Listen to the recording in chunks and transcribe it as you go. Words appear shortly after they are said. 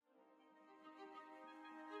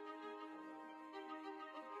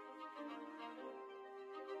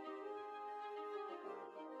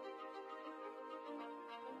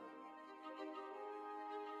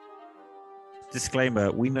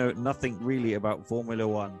Disclaimer, we know nothing really about Formula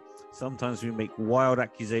One. Sometimes we make wild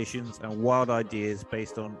accusations and wild ideas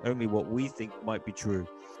based on only what we think might be true.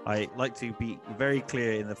 I like to be very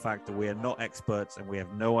clear in the fact that we are not experts and we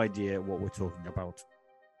have no idea what we're talking about.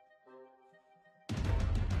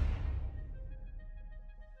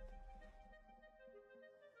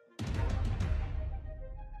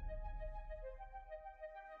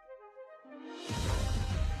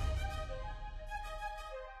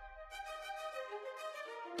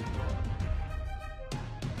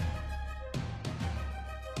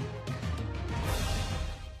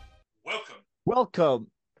 Welcome.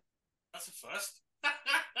 That's a first.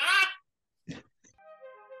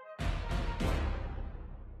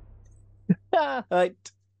 Right.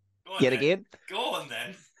 Yet again. Go on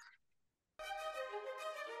then.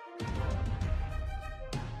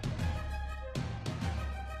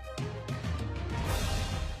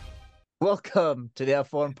 Welcome to the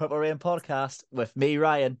F1 Purple Rain podcast with me,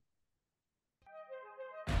 Ryan.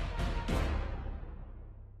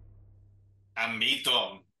 And me,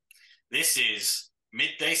 Dom. This is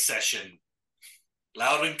midday session,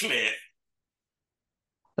 loud and clear.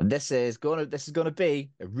 And this is going to be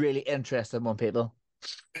a really interesting one, people.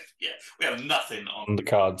 Yeah, we have nothing on the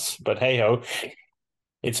cards, but hey ho,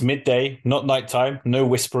 it's midday, not nighttime, no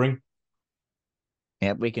whispering.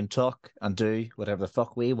 Yeah, we can talk and do whatever the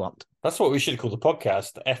fuck we want. That's what we should call the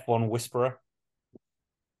podcast, the F1 Whisperer.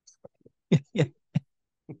 The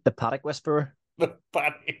Paddock Whisperer. The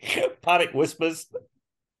Paddock Whispers.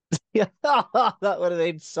 Yeah, that would have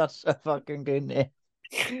been such a fucking good name.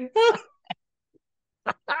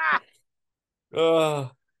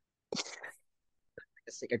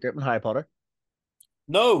 Secret group in Harry Potter.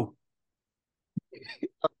 No.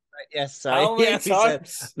 Yes, sorry. How many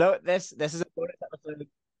times? No, this is a bonus episode.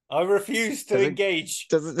 I refuse to engage.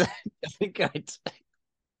 Doesn't good.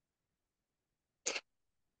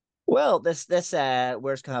 Well, this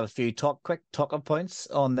we're just gonna have a few quick talking points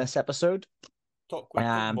on this episode.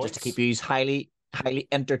 Just to keep you highly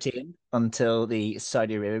entertained until the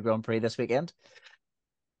Saudi Arabia Grand Prix this weekend.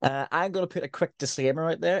 I'm going to put a quick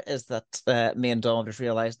disclaimer out there, is that me and Dom just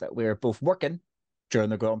realised that we're both working during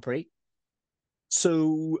the Grand Prix.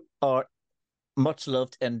 So our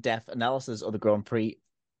much-loved in-depth analysis of the Grand Prix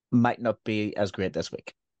might not be as great this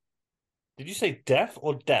week. Did you say depth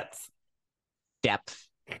or depth? Depth.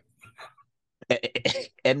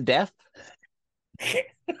 In-depth?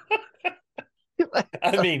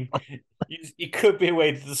 I mean, it could be a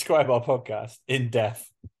way to describe our podcast, in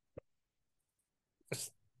depth.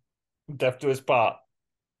 Deaf to his part.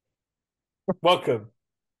 Welcome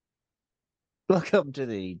to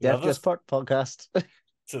the Deaf to His Part podcast.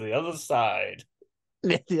 To the other side.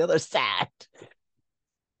 The other side.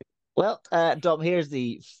 Well, Dom, here's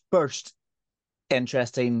the first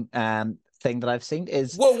interesting thing that I've seen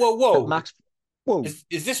is... Whoa. Max... Whoa.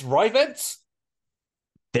 Is this Rivents?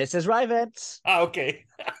 This is Rivents. Ah, okay.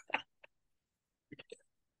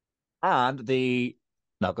 And the...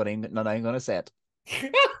 Not even going to say it.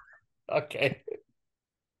 Okay.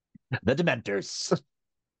 The Dementors.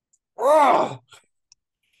 Oh!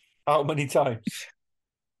 How many times?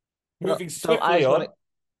 Moving swiftly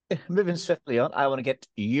on, I want to get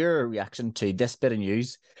your reaction to this bit of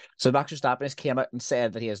news. So Max Verstappen has came out and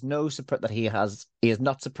said that he is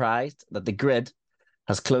not surprised that the grid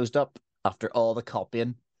has closed up after all the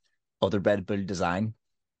copying of the Red Bull design.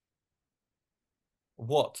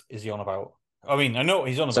 What is he on about? I mean, I know what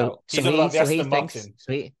he's on about. He's on about the Aston Martin.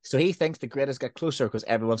 So he thinks the grid has got closer because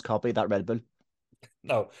everyone's copied that Red Bull.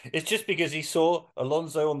 No, it's just because he saw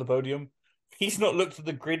Alonso on the podium. He's not looked at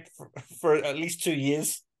the grid for at least 2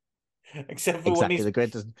 years. Except for when the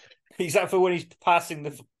grid doesn't. Except for when he's passing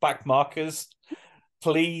the back markers.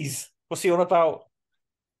 Please. What's he on about?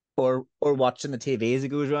 Or watching the TV as it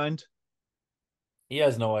goes round. He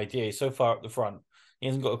has no idea. He's so far up the front. He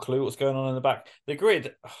hasn't got a clue what's going on in the back. The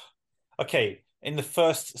grid... Okay, in the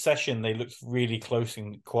first session, they looked really close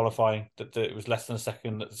in qualifying. That it was less than a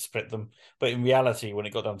second that split them. But in reality, when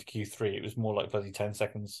it got down to Q3, it was more like bloody 10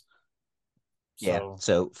 seconds. So... Yeah,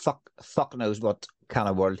 so fuck knows what kind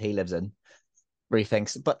of world he lives in, where he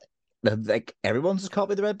thinks, but like everyone's just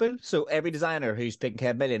copied the Red Bull. So every designer who's picking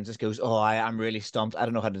Kev Millions just goes, oh, I'm really stumped. I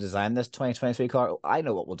don't know how to design this 2023 car. I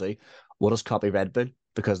know what we'll do. We'll just copy Red Bull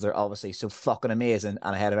because they're obviously so fucking amazing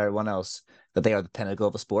and ahead of everyone else that they are the pinnacle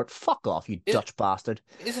of the sport. Fuck off, you Dutch bastard.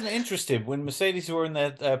 Isn't it interesting when Mercedes were in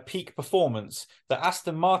their peak performance that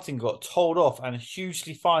Aston Martin got told off and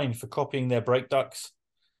hugely fined for copying their brake ducts,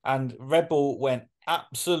 and Red Bull went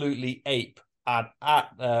absolutely ape at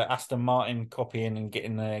Aston Martin copying and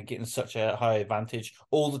getting such a high advantage.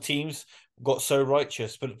 All the teams got so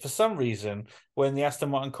righteous, but for some reason, when the Aston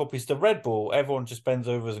Martin copies the Red Bull, everyone just bends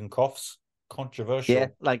over and coughs. Controversial. Yeah,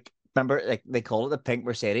 like remember, like they call it the pink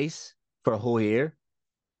Mercedes for a whole year.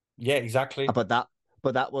 Yeah, exactly. But that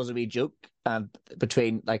was a wee joke. And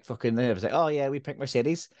between like fucking, it was like, oh yeah, we pink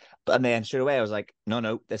Mercedes. And then straight away, I was like,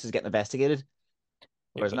 no, this is getting investigated.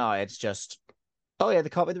 Whereas now it's just, oh yeah, they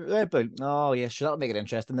copied the Red Bull. Oh yeah, sure, that'll make it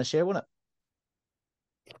interesting this year, won't it?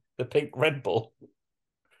 The pink Red Bull.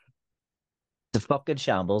 The fucking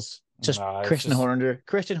shambles. Just Christian Horner,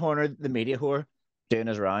 the media whore, doing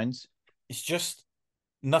his rounds. It's just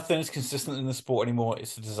nothing is consistent in the sport anymore.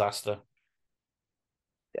 It's a disaster.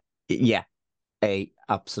 Yeah, a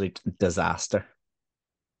absolute disaster.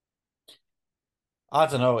 I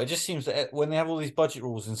don't know. It just seems that when they have all these budget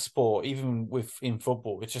rules in sport, even in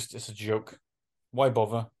football, it's a joke. Why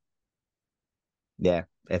bother? Yeah,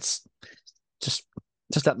 it's just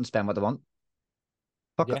let them spend what they want.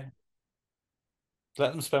 Fuck it.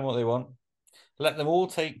 Let them spend what they want. Let them all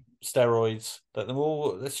take steroids. Let them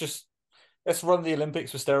all. Let's run the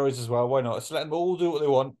Olympics with steroids as well. Why not? Let's let them all do what they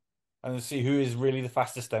want and see who is really the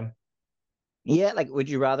fastest then. Yeah, like would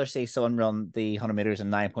you rather see someone run the 100 meters in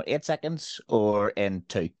 9.8 seconds or in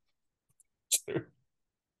 2? 2.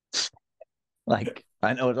 Like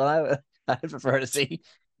I know what I prefer to see.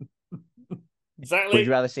 Exactly. Would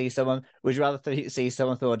you rather see someone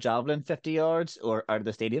throw a javelin 50 yards or out of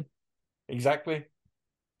the stadium? Exactly.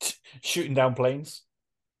 Shooting down planes.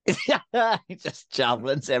 Just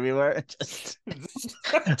javelins everywhere. Just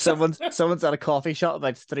someone's at a coffee shop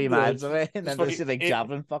about 3 miles away, and then there's a big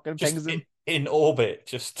javelin fucking pings them in orbit.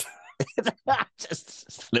 Just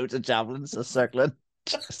loads of javelins just circling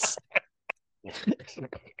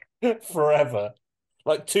forever,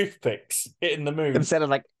 like toothpicks hitting the moon. Instead of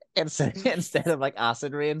like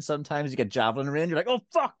acid rain, sometimes you get javelin rain. You're like, oh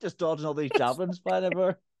fuck, just dodging all these javelins flying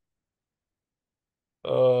everywhere.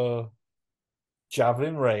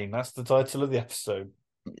 Javelin rain. That's the title of the episode.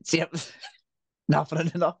 Yep. Nothing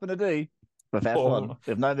to do. With F1.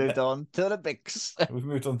 We've now moved on to the Olympics. We've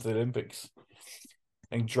moved on to the Olympics.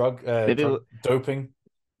 And drug doping.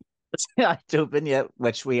 Yeah, doping, yeah,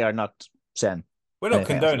 which we are not saying. We're not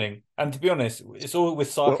condoning. And to be honest, it's all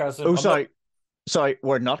with sarcasm. Sorry,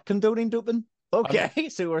 we're not condoning doping? Okay,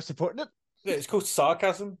 so we're supporting it? Yeah, it's called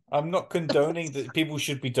sarcasm. I'm not condoning that people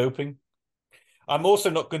should be doping. I'm also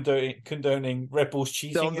not condoning Red Bull's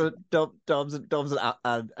cheating. Dom's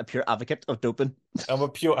a pure advocate of doping. I'm a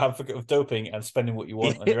pure advocate of doping and spending what you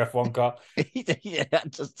want on your F1 car. Yeah,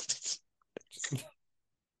 it's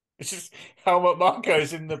just Helmut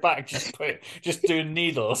Marko's in the back, just doing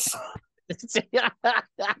needles.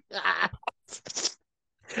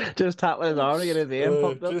 Just tapping his arm to get his vein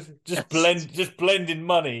pumped up. Just blending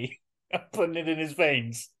money and putting it in his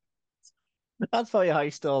veins. That's probably how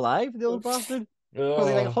he's still alive, the old bastard. Was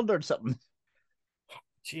he like 100 something?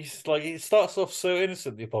 Jeez, like it starts off so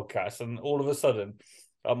innocent, the podcast, and all of a sudden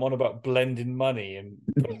I'm on about blending money and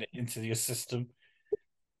putting it into your system.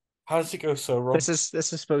 How does it go so wrong? This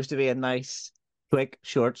is supposed to be a nice, quick,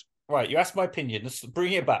 short. Right, you asked my opinion. Let's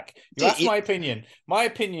bring it back. You asked my opinion. My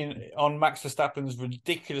opinion on Max Verstappen's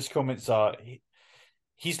ridiculous comments are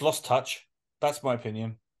he's lost touch. That's my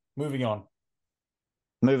opinion. Moving on.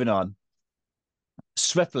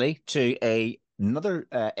 Swiftly to another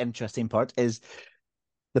interesting part is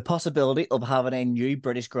the possibility of having a new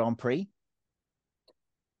British Grand Prix.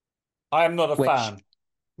 I am not a fan.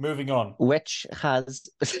 Moving on. Which has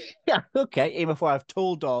yeah, okay, even before I've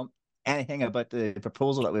told Dom anything about the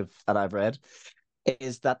proposal that I've read,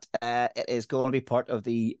 is that it is going to be part of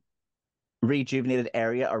the rejuvenated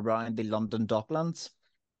area around the London Docklands.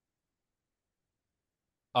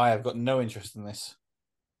 I have got no interest in this.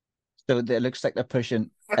 So it looks like they're pushing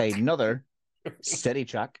another city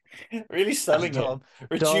track. Really selling it.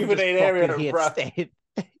 Rejuvenate area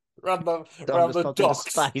around the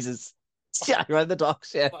docks. Yeah, around the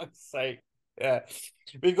docks, yeah. For fuck's sake. Yeah.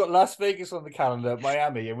 We've got Las Vegas on the calendar,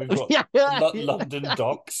 Miami, and we've got London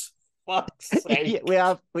docks. Fuck's sake.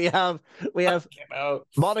 Yeah, we have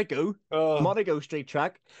Monaco. Monaco street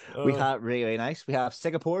track. We have really nice. We have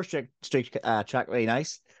Singapore street track, really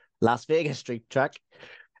nice. Las Vegas street track.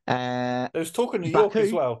 There's talk of New York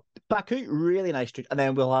as well. Baku, really nice street. And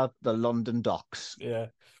then we'll have the London docks. Yeah.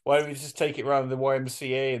 Why don't we just take it around the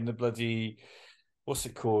YMCA and the bloody, what's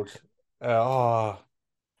it called?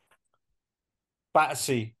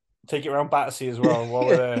 Battersea. Take it around Battersea as well while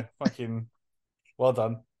we're there. Fucking well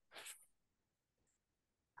done.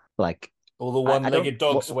 Like all the one-legged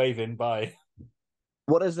dogs waving by.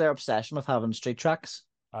 What is their obsession with having street tracks?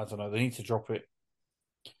 I don't know. They need to drop it.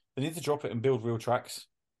 They need to drop it and build real tracks.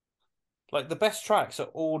 Like the best tracks are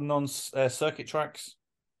all non-circuit tracks.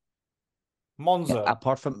 Monza. Yeah,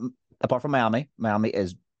 apart from Miami, Miami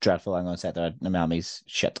is dreadful. I'm going to say that Miami's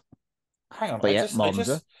shit. Hang on, But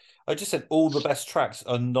I just said all the best tracks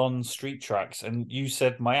are non-street tracks, and you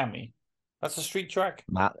said Miami. That's a street track.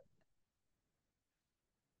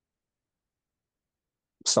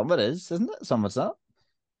 Some of it is, isn't it? Some of it's not.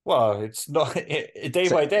 Well, it's not. Day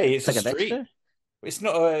by day, it's a like street. It's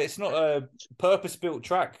not a purpose-built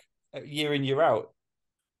track year in year out.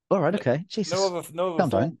 All right, okay. Jesus. No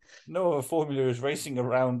other formula is racing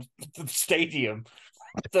around the stadium,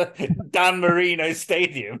 the Dan Marino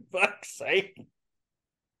Stadium. Fuck's sake.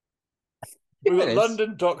 We've got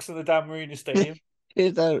London Docks and the Dan Marino Stadium.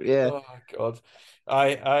 Yeah. Oh God,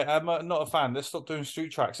 I'm not a fan. Let's stop doing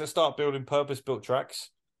street tracks. Let's start building purpose-built tracks.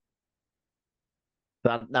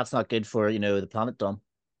 That's not good for the planet, Dom.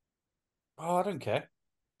 Oh, I don't care.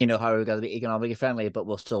 You know how we're going to be economically friendly, but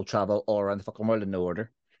we'll still travel all around the fucking world in no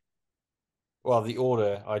order. Well, the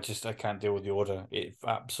order, I can't deal with the order. It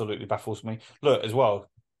absolutely baffles me. Look, as well,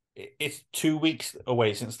 it's 2 weeks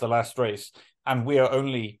away since the last race, and we are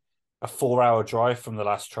only a 4-hour drive from the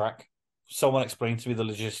last track. Someone explain to me the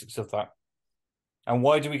logistics of that. And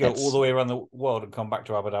why do we go all the way around the world and come back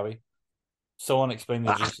to Abu Dhabi? Someone explain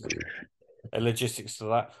the logistics to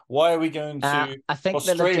that. Why are we going to I think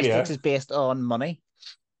Australia? The logistics is based on money.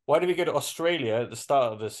 Why do we go to Australia at the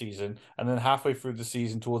start of the season, and then halfway through the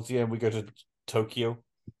season, towards the end, we go to Tokyo?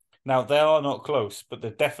 Now, they are not close, but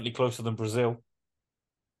they're definitely closer than Brazil.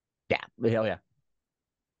 Yeah.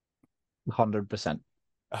 100%.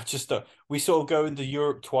 I just we sort of go into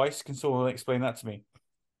Europe twice. Can someone explain that to me?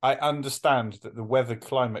 I understand that the weather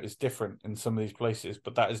climate is different in some of these places,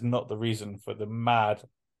 but that is not the reason for the mad,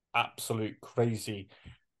 absolute crazy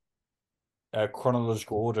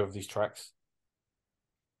chronological order of these tracks.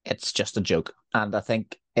 It's just a joke. And I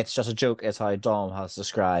think it's just a joke is how Dom has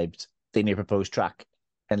described the new proposed track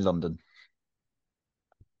in London.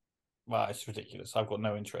 Well, it's ridiculous. I've got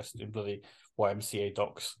no interest in bloody YMCA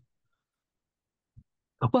docks.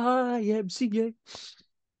 YMCA.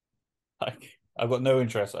 I've got no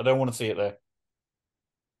interest. I don't want to see it there.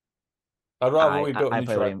 I'd rather we built a new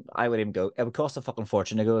track. I would even go. It would cost a fucking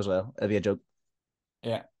fortune to go as well. It'd be a joke.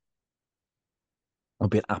 Yeah. It would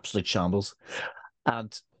be an absolute shambles.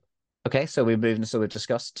 And okay, so we've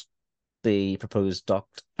discussed the proposed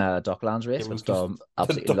Docklands race, which Dom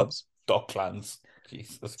absolutely loves. Docklands.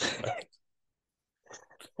 Jesus Christ.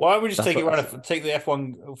 Why don't we just take the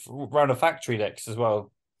F1 round a factory next as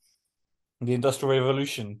well? The Industrial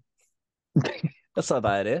Revolution. That's not a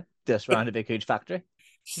bad idea. Just round a big huge factory.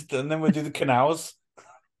 And then we'll do the canals.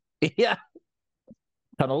 Yeah.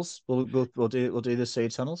 Tunnels. We'll do the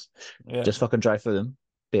Suez tunnels. Yeah. Just fucking drive through them.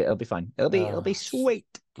 It'll be fine. It'll be sweet.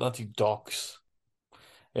 Bloody docks.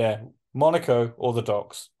 Yeah. Monaco or the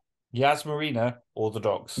docks. Yas Marina or the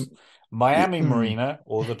docks. Miami Marina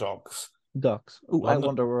or the docks. Docks. Oh, I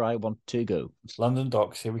wonder where I want to go. London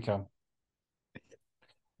docks. Here we come.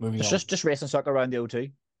 Moving on. Just race and circle around the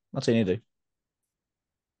O2. That's what you need to do.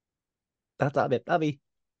 That'd be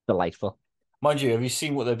delightful. Mind you, have you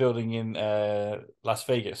seen what they're building in Las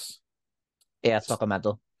Vegas? Yeah, it's fucking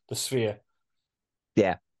mental. The Sphere.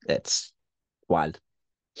 Yeah, it's wild.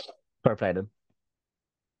 Fair play to them.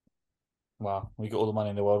 Wow, we got all the money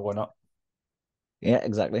in the world. Why not? Yeah,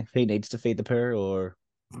 exactly. Who needs to feed the poor or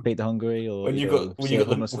feed the hungry or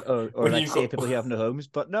save people who have no homes?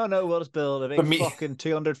 But no, we'll just build a big fucking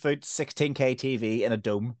 200-foot 16K TV in a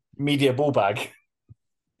dome. Media ball bag.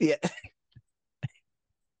 Yeah.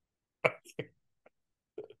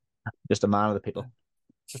 Just a man of the people.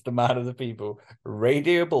 Just a man of the people.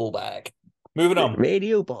 Radio ball bag. Moving on.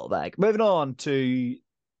 Radio ball bag. Moving on to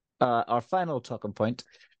our final talking point.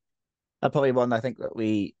 Probably one I think that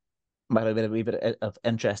we might have been a wee bit of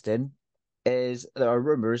interest in is there are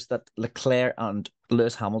rumours that Leclerc and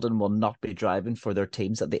Lewis Hamilton will not be driving for their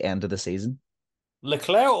teams at the end of the season.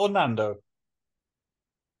 Leclerc or Nando?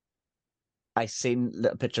 I seen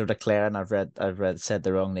a picture of Leclerc and I've said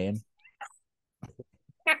the wrong name.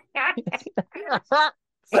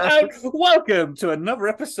 Welcome to another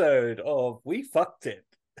episode of We Fucked It.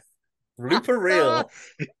 Blooper reel.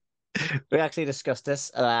 We actually discussed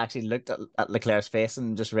this, and I actually looked at Leclerc's face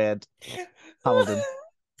and just read Hamilton.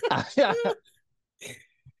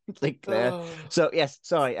 Leclerc. So yes,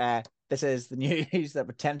 sorry. This is the news that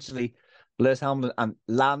potentially Lewis Hamilton and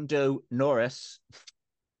Lando Norris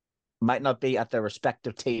might not be at their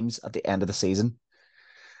respective teams at the end of the season.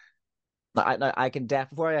 I can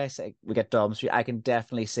before I say we get Dom Street, I can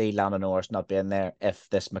definitely see Lando Norris not being there if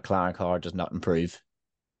this McLaren car does not improve.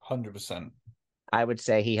 100%. I would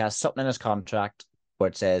say he has something in his contract where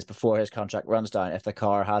it says before his contract runs down, if the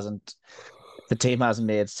team hasn't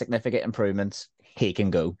made significant improvements, he can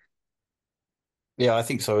go. Yeah, I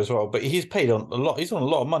think so as well. But he's paid on a lot. He's on a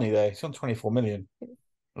lot of money there. He's on 24 million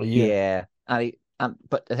a year. Yeah,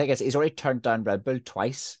 but the thing is, he's already turned down Red Bull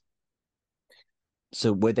twice.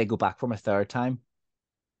 So would they go back for him a third time?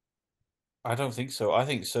 I don't think so. I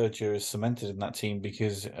think Sergio is cemented in that team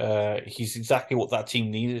because he's exactly what that team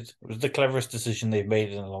needed. It was the cleverest decision they've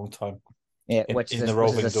made in a long time. Yeah, in which the is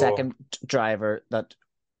revolving the door. second driver that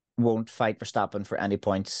won't fight Verstappen for any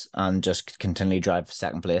points and just continually drive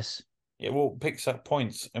second place. Yeah, well, picks up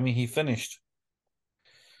points. I mean, he finished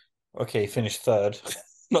third,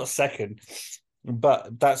 not second.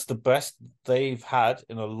 But that's the best they've had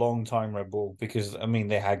in a long time, Red Bull, because, I mean,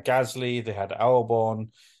 they had Gasly, they had Albon.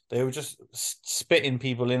 They were just spitting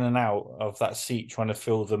people in and out of that seat, trying to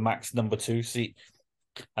fill the max number 2 seat.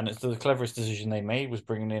 And it's the cleverest decision they made was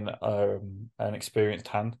bringing in an experienced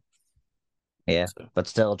hand. Yeah, but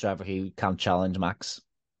still a driver who can't challenge Max.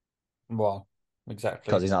 Well, exactly.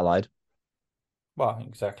 Because he's not allowed. Well,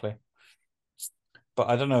 exactly. But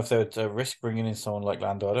I don't know if they would risk bringing in someone like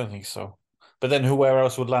Lando. I don't think so. But then where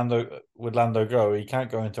else would Lando go? He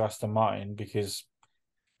can't go into Aston Martin because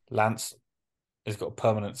Lance has got a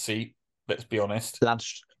permanent seat. Let's be honest.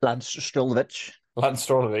 Lance Strolovich. Lance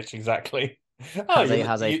Strolovich, exactly.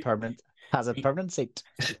 Has a permanent seat.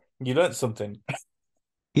 You learned something.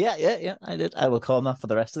 Yeah, I did. I will call him that for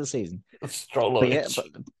the rest of the season. Strolovich.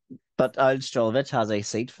 But Strolovich has a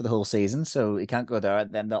seat for the whole season, so he can't go there.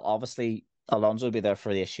 Then they'll obviously Alonso will be there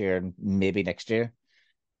for this year and maybe next year.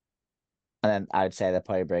 And then I'd say they'll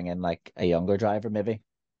probably bring in like a younger driver, maybe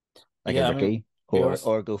like a Ricky,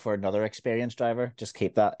 or go for another experienced driver. Just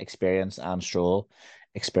keep that experience and Stroll,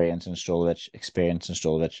 experience and Strolovich, experience and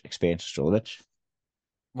Strolovich, experience and Strolovich.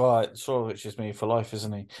 Well, Strolovich is me for life,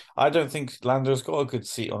 isn't he? I don't think Lando's got a good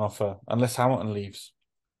seat on offer unless Hamilton leaves.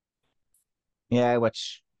 Yeah,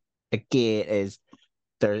 which again is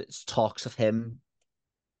there's talks of him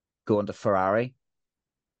going to Ferrari.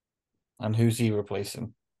 And who's he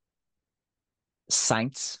replacing?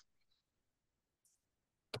 Sainz.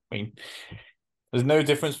 I mean, there's no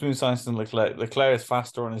difference between Sainz and Leclerc. Leclerc is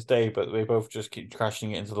faster on his day, but they both just keep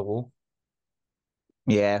crashing it into the wall.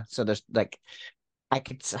 Yeah, so there's like, I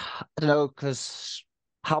don't know, because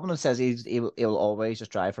Hamilton says he'll always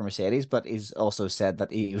just drive for Mercedes, but he's also said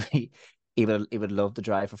that he would love to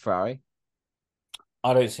drive for Ferrari.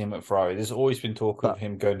 I don't see him at Ferrari. There's always been talk of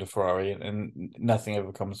him going to Ferrari, and nothing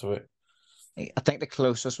ever comes of it. I think the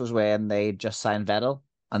closest was when they just signed Vettel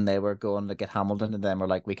and they were going to get Hamilton, and then we're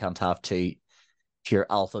like, we can't have two pure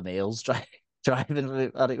alpha males driving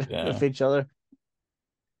with each other.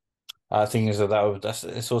 I think is that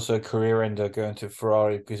it's also a career ender going to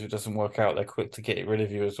Ferrari because if it doesn't work out, they're quick to get rid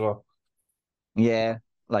of you as well. Yeah,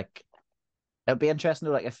 like it'd be interesting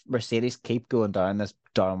to like if Mercedes keep going down this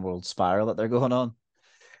downward spiral that they're going on,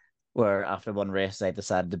 where after one race they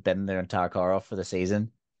decided to bin their entire car off for the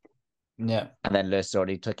season. Yeah. And then Lewis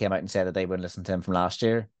already came out and said that they wouldn't listen to him from last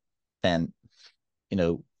year. Then,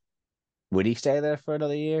 would he stay there for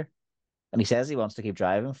another year? And he says he wants to keep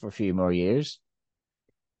driving for a few more years.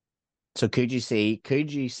 So could you see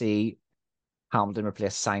Hamilton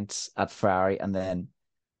replace Sainz at Ferrari and then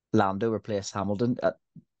Lando replace Hamilton at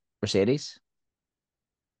Mercedes?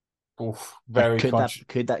 Oof,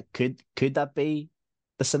 could that be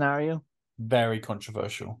the scenario? Very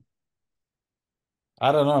controversial.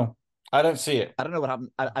 I don't know. I don't see it. I don't know what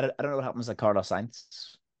happened. I don't know what happens to Carlos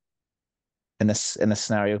Sainz in this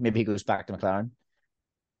scenario. Maybe he goes back to McLaren.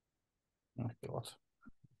 Oh God.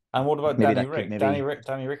 And what about Danny Rick? Danny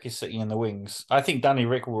Rick is sitting in the wings. I think Danny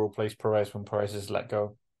Rick will replace Perez when Perez is let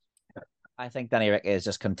go. I think Danny Rick is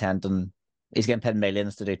just content and he's getting paid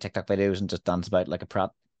millions to do TikTok videos and just dance about like a prat.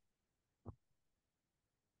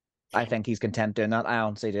 I think he's content doing that. I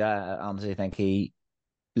honestly do. I honestly think he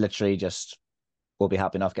literally just will be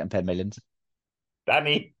happy enough getting paid millions.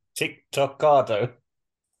 Danny TikTokado.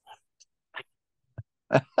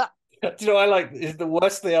 Do you know what I like? Is the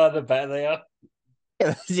worse they are, the better they are.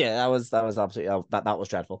 Yeah, that was absolutely that was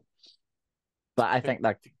dreadful. But I think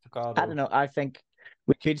like I don't know. I think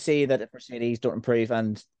we could see that if Mercedes don't improve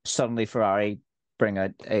and suddenly Ferrari bring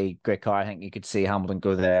out a great car, I think you could see Hamilton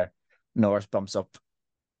go there. Norris bumps up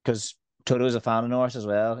because Toto's a fan of Norris as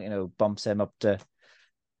well. Bumps him up to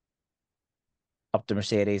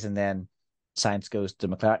Mercedes, and then Sainz goes to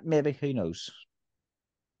McLaren. Maybe, who knows?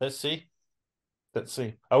 Let's see. Let's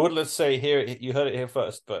say here you heard it here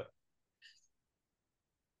first, but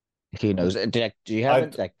who knows? Do you have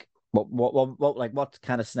it? Like What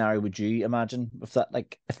kind of scenario would you imagine if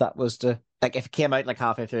that was to if it came out like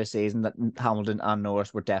halfway through the season that Hamilton and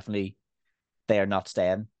Norris were definitely they are not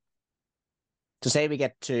staying. To say we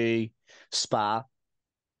get to Spa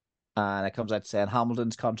and it comes out saying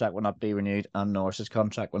Hamilton's contract will not be renewed and Norris's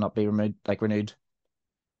contract will not be renewed.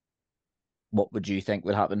 What would you think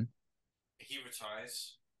would happen? He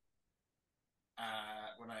retires.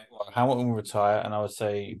 Hamilton will retire, and I would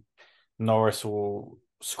say Norris will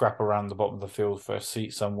scrap around the bottom of the field for a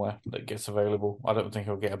seat somewhere that gets available. I don't think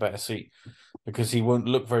he'll get a better seat because he won't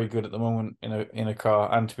look very good at the moment in a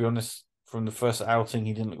car. And to be honest, from the first outing,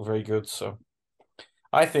 he didn't look very good. So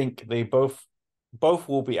I think they both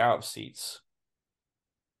will be out of seats.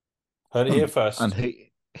 Heard it here first. And heard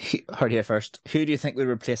it here first. Who do you think would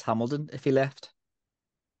replace Hamilton if he left?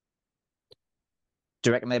 Do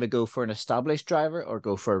you reckon they would go for an established driver or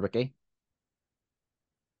go for a rookie?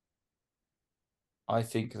 I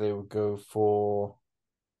think they would go for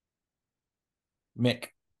Mick.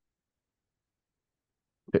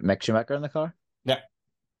 Put Mick Schumacher in the car? Yeah.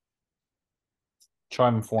 Try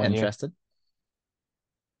him for 1 year.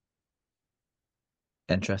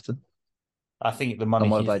 Interesting. I think the money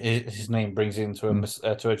his name brings into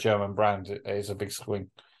to a German brand is a big swing.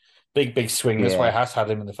 Big swing. That's why it has had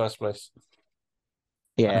him in the first place.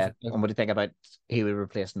 Yeah. And what do you think about he would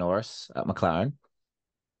replace Norris at McLaren?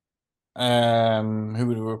 Who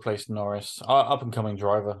would replace Norris? Up and coming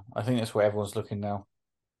driver. I think that's where everyone's looking now.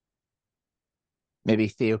 Maybe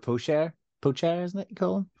Theo Pocher, isn't it? You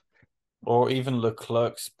call him? Or even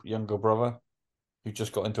Leclerc's younger brother, who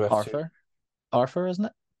just got into F2. Arthur, isn't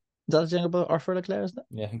it? Is that his younger brother, Arthur Leclerc, isn't it?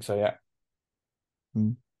 Yeah, I think so. Yeah.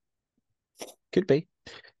 Could be.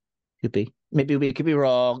 Maybe we could be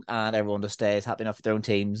wrong, and everyone just stays happy enough with their own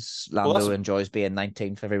teams. Lando enjoys being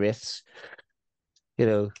 19th every race.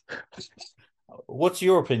 What's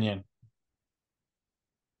your opinion?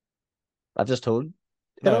 I've just told.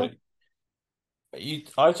 I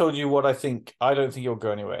told you what I think. I don't think he'll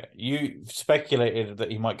go anywhere. You speculated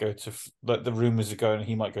that he might go to, like the rumors are going,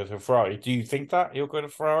 he might go to Ferrari. Do you think that he'll go to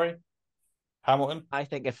Ferrari? Hamilton? I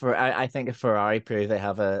think if Ferrari prove they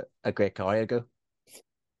have a great car, he'll go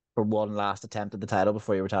for one last attempt at the title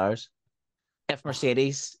before he retires. If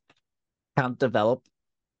Mercedes can't develop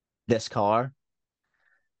this car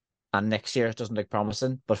and next year it doesn't look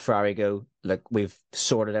promising, but Ferrari go, look, we've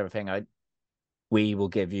sorted everything out. We will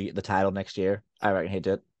give you the title next year. I reckon he'd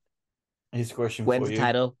do it. Here's a question for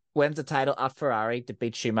you. When's the title at Ferrari to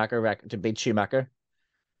beat Schumacher,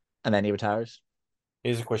 and then he retires?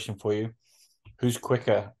 Here's a question for you. Who's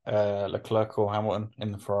quicker, Leclerc or Hamilton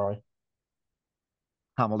in the Ferrari?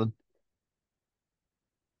 Hamilton.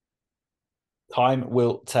 Time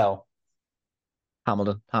will tell.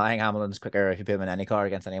 Hamilton. I think Hamilton's quicker if you put him in any car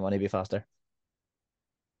against anyone, he'd be faster.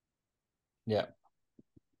 Yeah.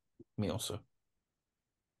 Me also.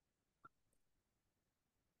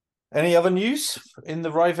 Any other news in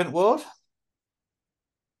the Rivent world?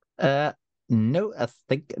 No, I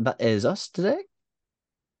think that is us today.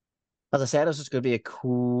 As I said, it's just going to be a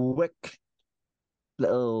quick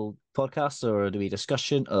little podcast or do we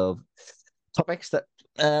discussion of topics that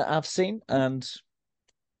I've seen, and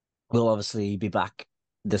we'll obviously be back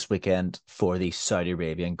this weekend for the Saudi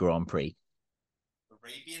Arabian Grand Prix.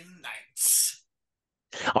 Arabian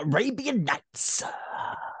Nights.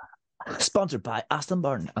 Sponsored by Aston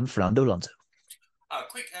Martin and Fernando Alonso.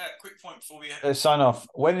 Quick point before we sign off.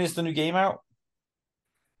 When is the new game out?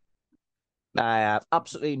 I have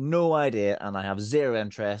absolutely no idea, and I have zero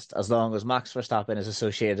interest as long as Max Verstappen is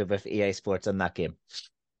associated with EA Sports in that game.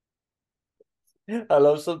 I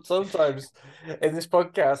love sometimes in this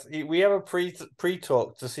podcast we have a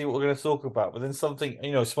pre-talk to see what we're going to talk about, but then something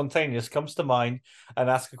spontaneous comes to mind and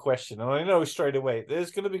ask a question, and I know straight away there's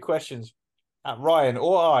going to be questions Ryan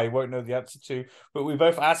or I won't know the answer to, but we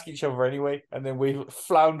both ask each other anyway, and then we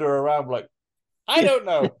flounder around like, I don't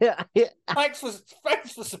know. Thanks for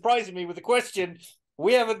surprising me with a question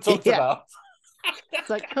we haven't talked about. It's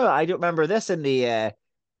like, I don't remember this in the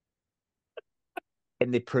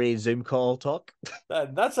pre-Zoom call talk.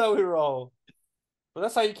 That's how we roll. But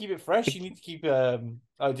that's how you keep it fresh. You need to keep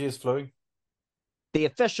ideas flowing. The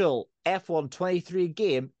official F1 23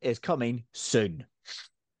 game is coming soon.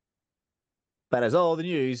 That is all the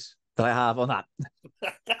news that I have on that.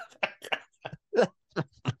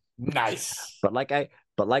 Nice. But like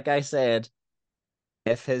I said,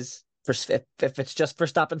 if it's just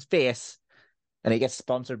Verstappen's face and he gets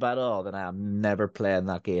sponsored by it all, then I am never playing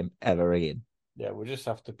that game ever again. Yeah, we'll just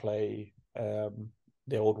have to play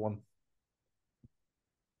the old one.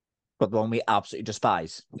 But the one we absolutely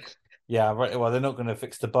despise. Yeah, right. Well, they're not going to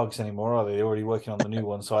fix the bugs anymore, are they? They're already working on the new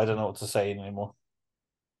one, so I don't know what to say anymore.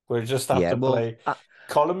 We'll just have to play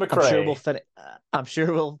Colin McRae. I'm sure we'll finish. I'm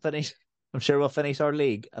sure we'll finish. I'm sure we'll finish our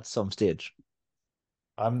league at some stage.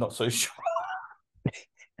 I'm not so sure.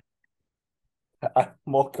 I'm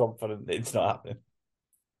more confident it's not happening.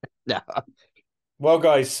 No. Well,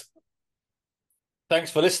 guys,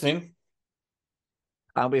 thanks for listening.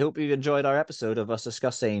 And we hope you've enjoyed our episode of us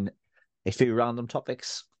discussing a few random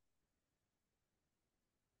topics.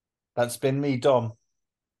 That's been me, Dom.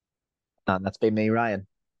 And that's been me, Ryan.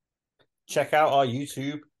 Check out our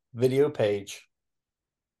YouTube video page.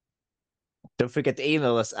 Don't forget to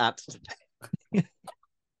email us at...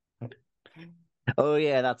 Oh,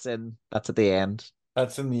 yeah, that's at the end.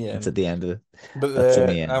 That's in the end. It's at the end of it. But that's in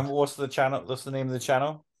the end. And what's the channel? What's the name of the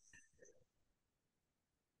channel?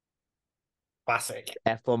 Classic.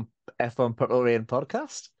 F1 Purple Rain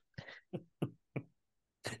podcast.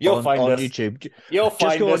 You'll find on us. YouTube. You'll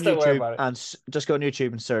find just go us. on Don't worry YouTube about it. and just go on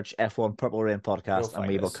YouTube and search F1 Purple Rain podcast, and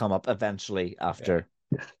we will us. come up eventually after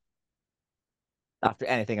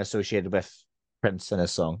anything associated with Prince and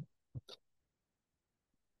his song.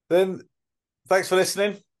 Then, thanks for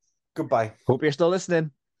listening. Goodbye. Hope you're still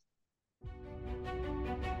listening.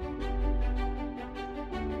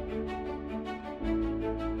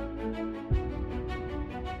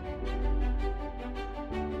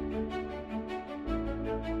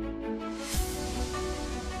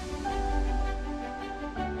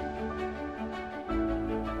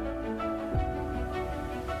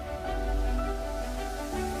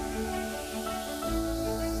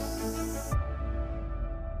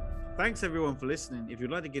 Thanks everyone for listening. If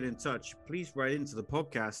you'd like to get in touch, please write into the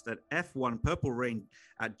podcast at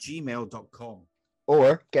f1purplerain@gmail.com.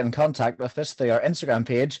 Or get in contact with us through our Instagram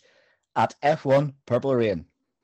page at F1 Purple Rain.